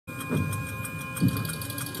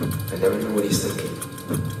never know what he's thinking.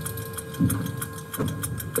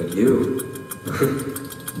 But you,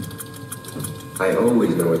 I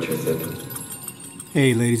always know what you're thinking.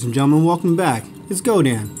 Hey, ladies and gentlemen, welcome back. It's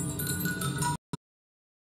Godan.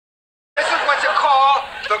 This is what you call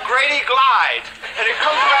the Grady Glide, and it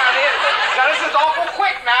comes around here. Now this is awful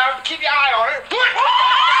quick now. Keep your eye on it.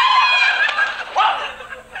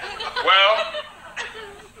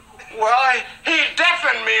 Well, he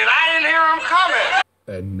deafened me, and I didn't hear him coming.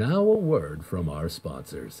 And now a word from our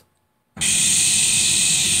sponsors. Ask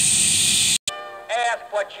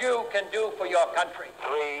what you can do for your country.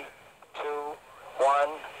 3, 2, 1,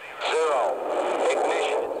 0.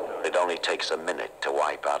 Ignition. It only takes a minute to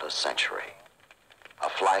wipe out a century. A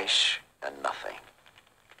flash and nothing.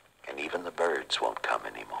 And even the birds won't come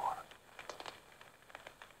anymore.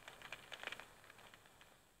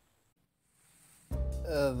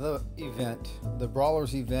 The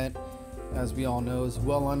Brawlers event, as we all know, is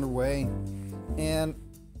well underway, and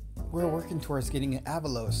we're working towards getting an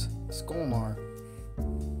Avalos, Skolnar,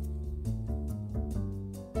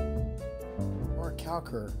 or a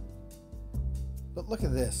Calcur. But look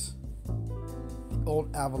at this. The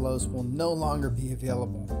old Avalos will no longer be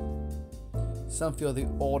available. Some feel the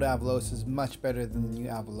old Avalos is much better than the new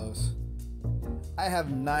Avalos. I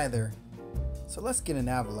have neither, so let's get an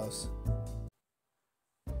Avalos.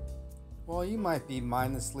 Well, you might be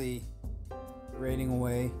mindlessly raiding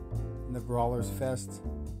away in the Brawlers Fest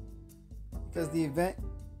because the event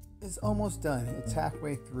is almost done. It's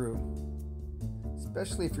halfway through.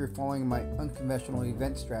 Especially if you're following my unconventional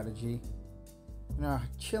event strategy and are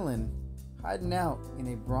chilling, hiding out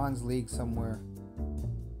in a bronze league somewhere,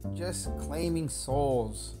 just claiming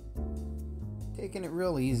souls, taking it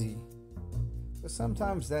real easy. But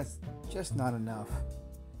sometimes that's just not enough.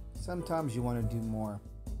 Sometimes you want to do more.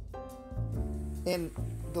 In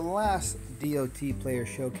the last DoT player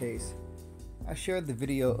showcase, I shared the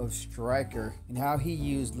video of Striker and how he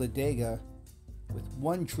used Ladega with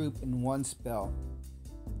one troop and one spell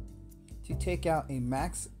to take out a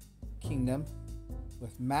max kingdom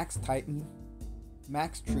with max titan,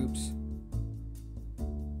 max troops,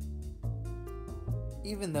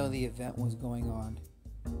 even though the event was going on.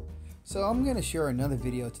 So I'm going to share another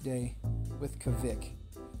video today with Kvik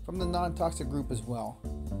from the non-toxic group as well.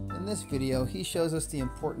 In this video, he shows us the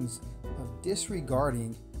importance of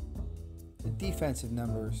disregarding the defensive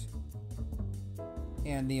numbers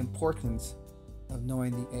and the importance of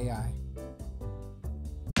knowing the AI.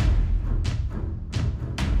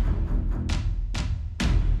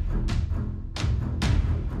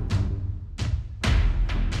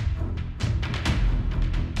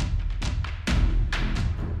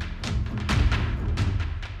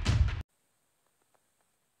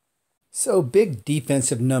 So big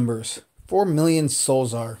defensive numbers, 4 million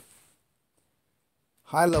Solzar.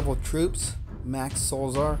 High level troops, max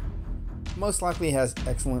Solzar, most likely has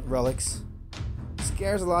excellent relics.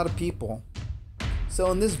 Scares a lot of people.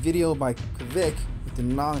 So in this video by Kvik with the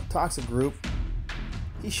non-toxic group,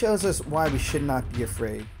 he shows us why we should not be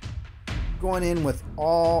afraid. Going in with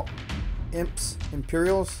all imps,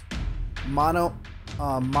 Imperials, mono,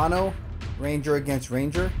 Ranger against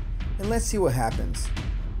Ranger, and let's see what happens.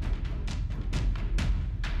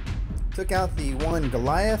 Took out the one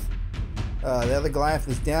Goliath, the other Goliath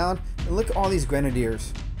is down, and look at all these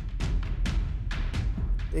Grenadiers.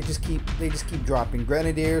 They just keep dropping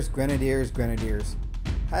Grenadiers,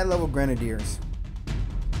 high level Grenadiers.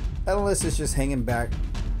 Edelus is just hanging back,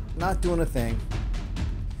 not doing a thing.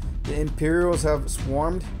 The Imperials have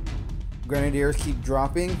swarmed. Grenadiers keep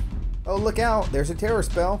dropping. Oh, look out, there's a terror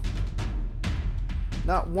spell.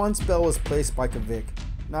 Not one spell was placed by Kvik,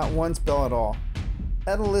 not one spell at all.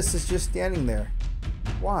 Edelus is just standing there.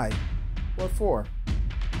 Why? What for?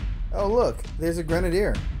 Oh look, there's a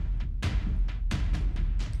Grenadier.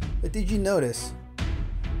 But did you notice?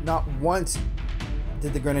 Not once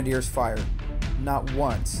did the Grenadiers fire. Not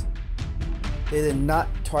once. They did not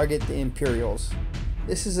target the Imperials.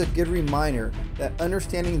 This is a good reminder that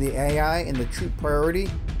understanding the AI and the troop priority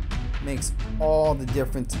makes all the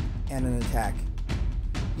difference in an attack.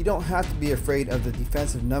 You don't have to be afraid of the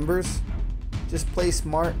defensive numbers. Just play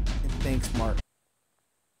smart and think smart.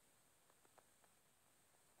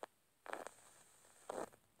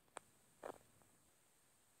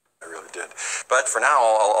 I really did. But for now,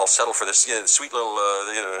 I'll settle for this sweet little,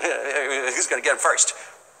 who's going to get him first?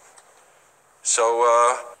 So,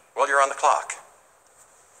 well, you're on the clock.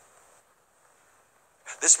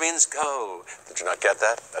 This means go. Did you not get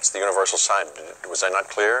that? That's the universal sign. Was I not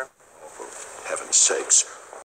clear? Oh, for heaven's sakes.